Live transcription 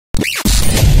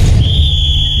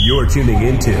You're tuning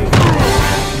into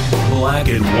Black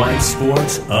and White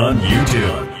Sports on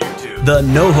YouTube. The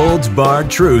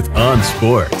no-holds-barred truth on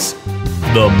sports.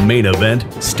 The main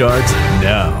event starts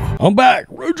now. I'm back.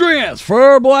 Rodriguez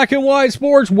for Black and White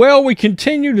Sports. Well, we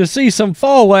continue to see some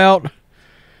fallout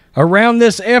around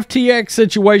this FTX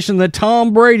situation that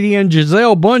Tom Brady and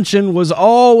Gisele Bündchen was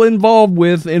all involved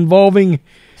with, involving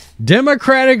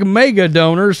Democratic mega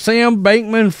donor Sam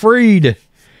Bankman-Fried.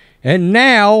 And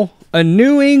now a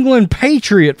New England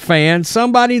Patriot fan,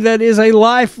 somebody that is a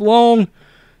lifelong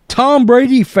Tom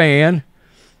Brady fan,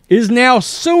 is now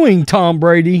suing Tom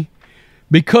Brady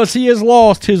because he has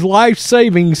lost his life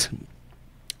savings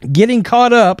getting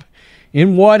caught up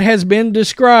in what has been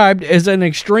described as an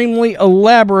extremely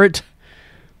elaborate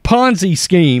Ponzi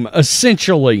scheme,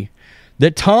 essentially,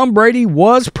 that Tom Brady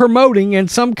was promoting in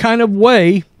some kind of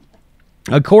way,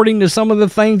 according to some of the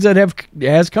things that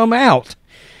has come out.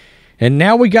 And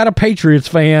now we got a Patriots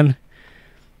fan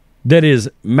that is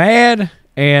mad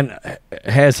and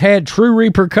has had true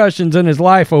repercussions in his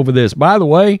life over this. By the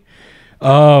way,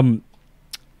 a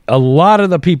lot of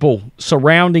the people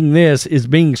surrounding this is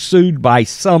being sued by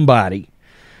somebody.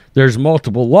 There's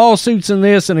multiple lawsuits in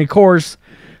this, and of course,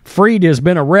 Fried has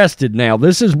been arrested now.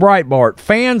 This is Breitbart.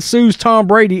 Fan sues Tom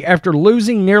Brady after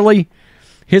losing nearly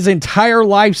his entire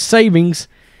life savings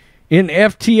in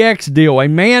FTX deal. A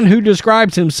man who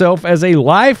describes himself as a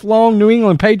lifelong New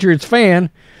England Patriots fan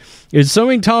is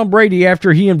suing Tom Brady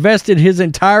after he invested his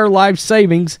entire life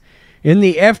savings in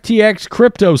the FTX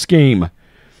crypto scheme.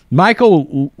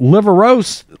 Michael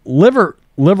Liverostos,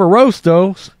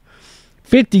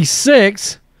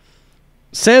 56,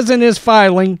 says in his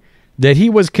filing that he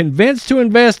was convinced to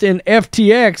invest in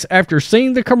FTX after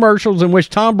seeing the commercials in which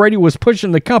Tom Brady was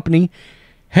pushing the company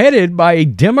headed by a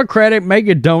Democratic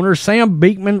mega donor, Sam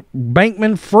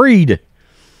Bankman-Fried.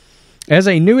 As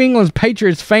a New England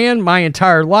Patriots fan my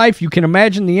entire life, you can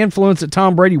imagine the influence that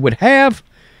Tom Brady would have,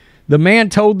 the man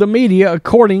told the media,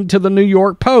 according to the New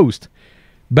York Post.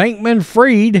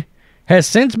 Bankman-Fried has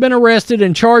since been arrested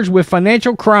and charged with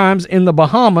financial crimes in the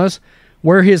Bahamas,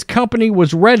 where his company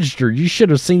was registered. You should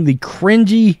have seen the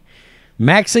cringy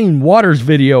Maxine Waters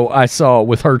video I saw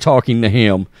with her talking to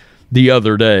him the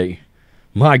other day.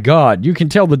 My God, you can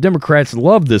tell the Democrats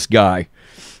love this guy.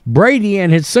 Brady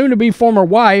and his soon-to-be former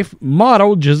wife,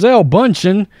 model Gisele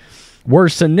Bündchen, were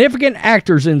significant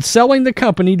actors in selling the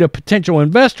company to potential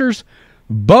investors.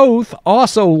 Both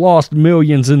also lost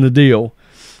millions in the deal.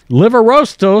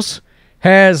 Liverostos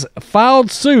has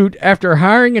filed suit after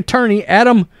hiring attorney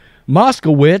Adam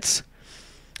Moskowitz,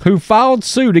 who filed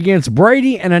suit against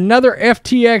Brady and another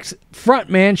FTX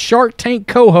frontman, Shark Tank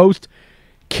co-host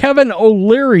Kevin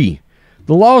O'Leary.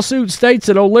 The lawsuit states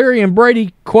that O'Leary and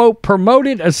Brady, quote,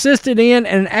 promoted, assisted in,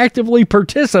 and actively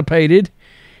participated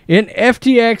in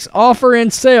FTX offer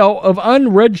and sale of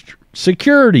unregistered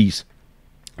securities.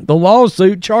 The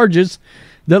lawsuit charges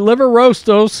that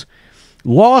Liverostos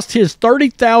lost his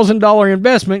 $30,000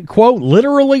 investment, quote,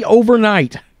 literally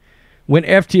overnight when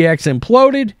FTX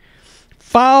imploded,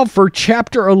 filed for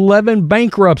Chapter 11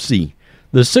 bankruptcy.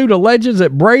 The suit alleges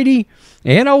that Brady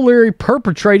and O'Leary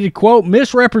perpetrated, quote,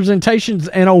 misrepresentations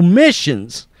and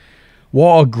omissions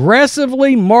while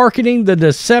aggressively marketing the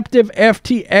deceptive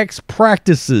FTX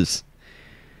practices.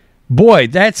 Boy,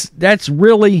 that's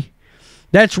really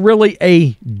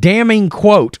a damning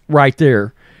quote right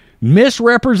there.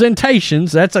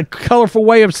 Misrepresentations, that's a colorful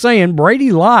way of saying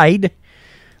Brady lied,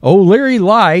 O'Leary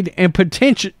lied, and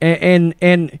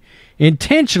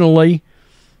intentionally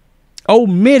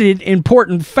omitted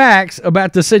important facts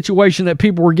about the situation that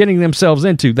people were getting themselves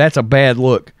into. That's a bad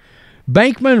look.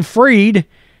 Bankman-Fried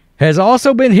has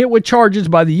also been hit with charges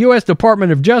by the U.S.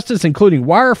 Department of Justice, including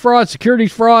wire fraud,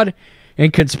 securities fraud,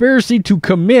 and conspiracy to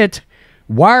commit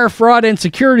wire fraud and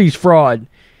securities fraud.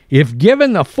 If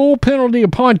given the full penalty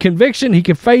upon conviction, he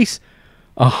could face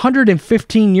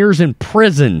 115 years in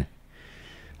prison.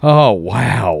 Oh,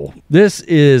 wow. This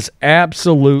is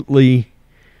absolutely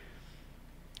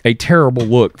a terrible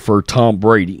look for Tom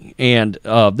Brady. And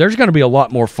there's going to be a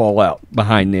lot more fallout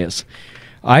behind this.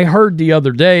 I heard the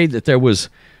other day that there was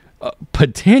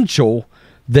potential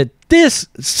that this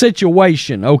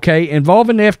situation, okay,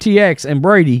 involving FTX and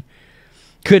Brady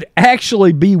could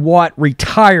actually be what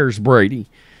retires Brady.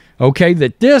 Okay,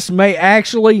 that this may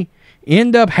actually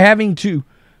end up forcing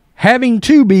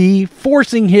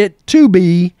it to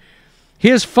be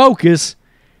his focus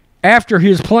after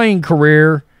his playing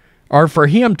career, or for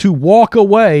him to walk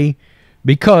away,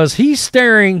 because he's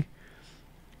staring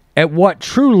at what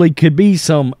truly could be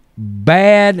some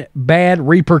bad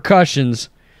repercussions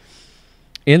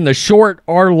in the short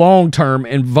or long term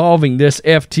involving this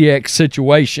FTX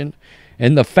situation,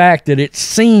 and the fact that it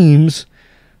seems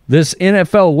this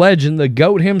NFL legend, the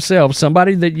GOAT himself,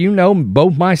 somebody that you know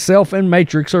both myself and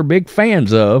Matrix are big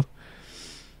fans of,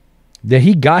 that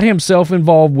he got himself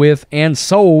involved with and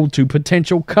sold to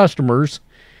potential customers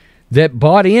that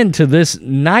bought into this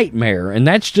nightmare. And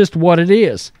that's just what it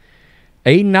is,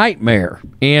 a nightmare.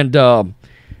 And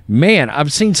man,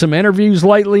 I've seen some interviews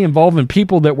lately involving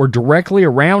people that were directly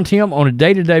around him on a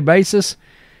day-to-day basis.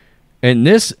 And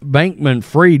this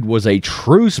bankman-fried was a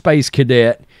true space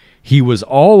cadet. He was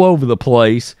all over the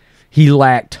place. He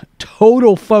lacked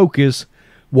total focus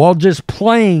while just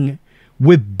playing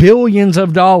with billions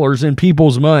of dollars in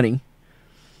people's money.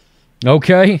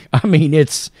 Okay? I mean,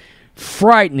 it's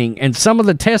frightening. And some of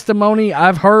the testimony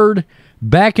I've heard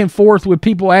back and forth with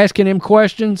people asking him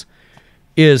questions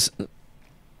is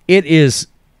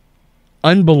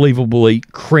unbelievably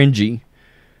cringy,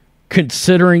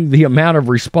 considering the amount of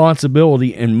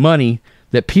responsibility and money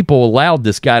that people allowed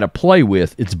this guy to play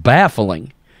with. It's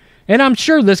baffling. And I'm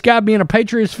sure this guy, being a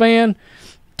Patriots fan,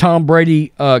 Tom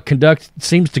Brady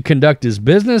seems to conduct his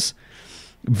business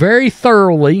very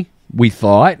thoroughly, we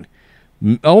thought.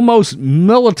 Almost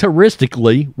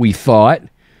militaristically, we thought.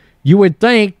 You would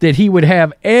think that he would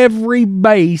have every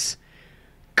base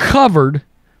covered,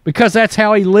 because that's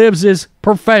how he lives his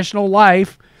professional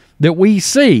life that we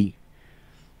see.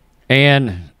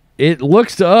 And it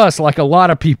looks to us like a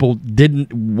lot of people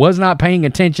was not paying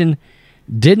attention,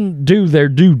 didn't do their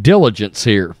due diligence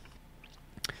here.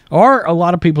 Or a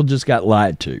lot of people just got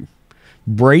lied to.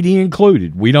 Brady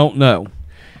included. We don't know.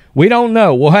 We don't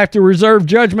know. We'll have to reserve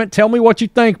judgment. Tell me what you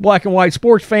think, black and white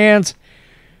sports fans.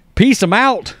 Peace them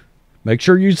out. Make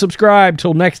sure you subscribe.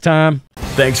 Till next time.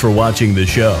 Thanks for watching the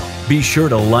show. Be sure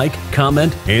to like,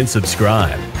 comment, and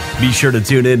subscribe. Be sure to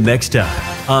tune in next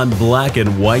time on Black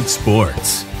and White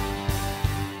Sports.